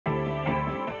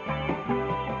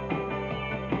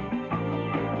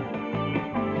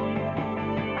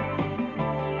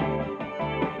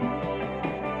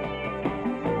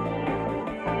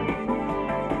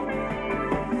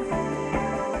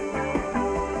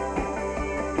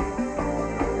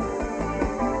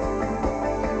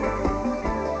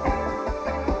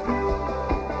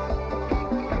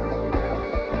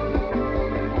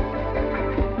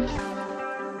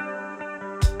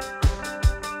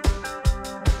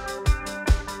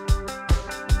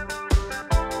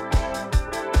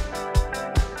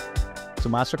So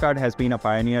Mastercard has been a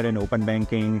pioneer in open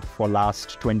banking for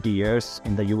last 20 years.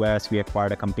 In the US, we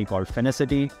acquired a company called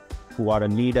Finicity, who are a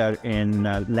leader in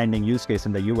lending use case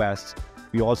in the US.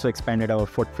 We also expanded our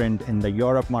footprint in the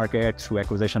Europe market through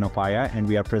acquisition of Aya, and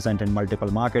we are present in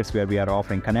multiple markets where we are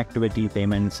offering connectivity,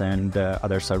 payments, and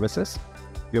other services.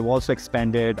 We have also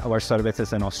expanded our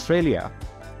services in Australia,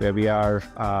 where we are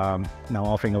now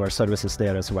offering our services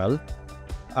there as well.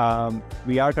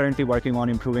 We are currently working on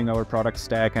improving our product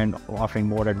stack and offering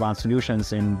more advanced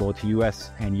solutions in both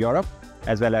US and Europe,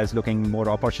 as well as looking more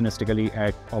opportunistically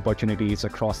at opportunities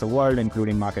across the world,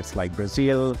 including markets like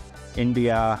Brazil,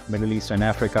 India, Middle East and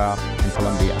Africa, and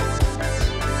Colombia.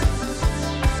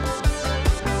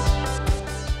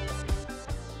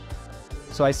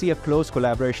 So I see a close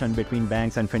collaboration between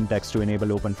banks and fintechs to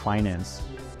enable open finance.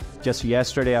 Just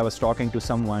yesterday, I was talking to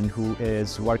someone who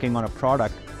is working on a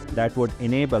product that would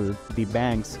enable the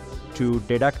banks to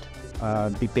deduct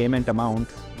the payment amount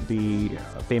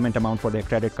for their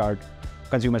credit card,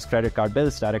 consumers' credit card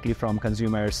bills directly from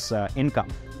consumers' income.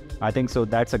 I think so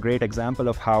that's a great example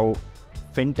of how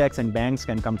fintechs and banks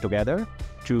can come together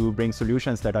to bring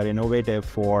solutions that are innovative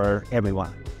for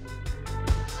everyone.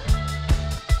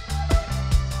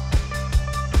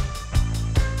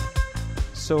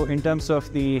 So in terms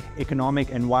of the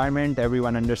economic environment,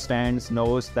 everyone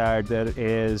knows that there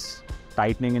is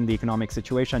tightening in the economic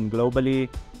situation globally.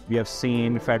 We have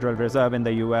seen Federal Reserve in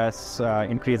the US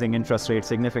increasing interest rates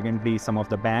significantly. Some of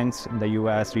the banks in the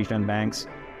US, regional banks,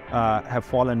 have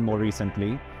fallen more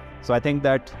recently. So I think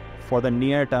that for the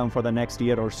near term, for the next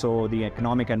year or so, the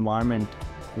economic environment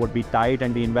would be tight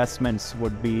and the investments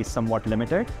would be somewhat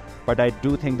limited. But I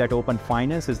do think that open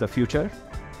finance is the future,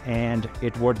 and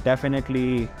it would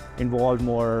definitely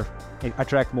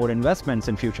attract more investments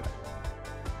in future.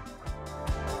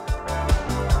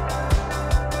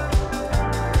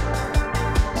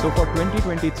 So for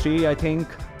 2023, I think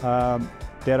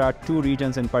there are two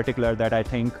regions in particular that I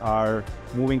think are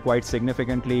moving quite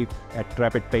significantly at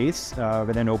rapid pace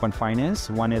within open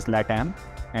finance. One is Latam,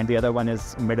 and the other one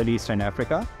is Middle East and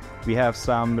Africa. We have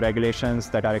some regulations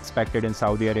that are expected in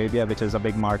Saudi Arabia, which is a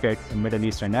big market in Middle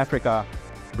East and Africa.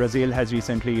 Brazil has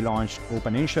recently launched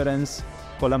open insurance.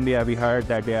 Colombia, we heard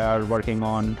that they are working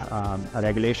on a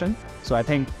regulation. So I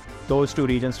think those two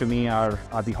regions to me are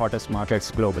the hottest markets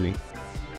globally.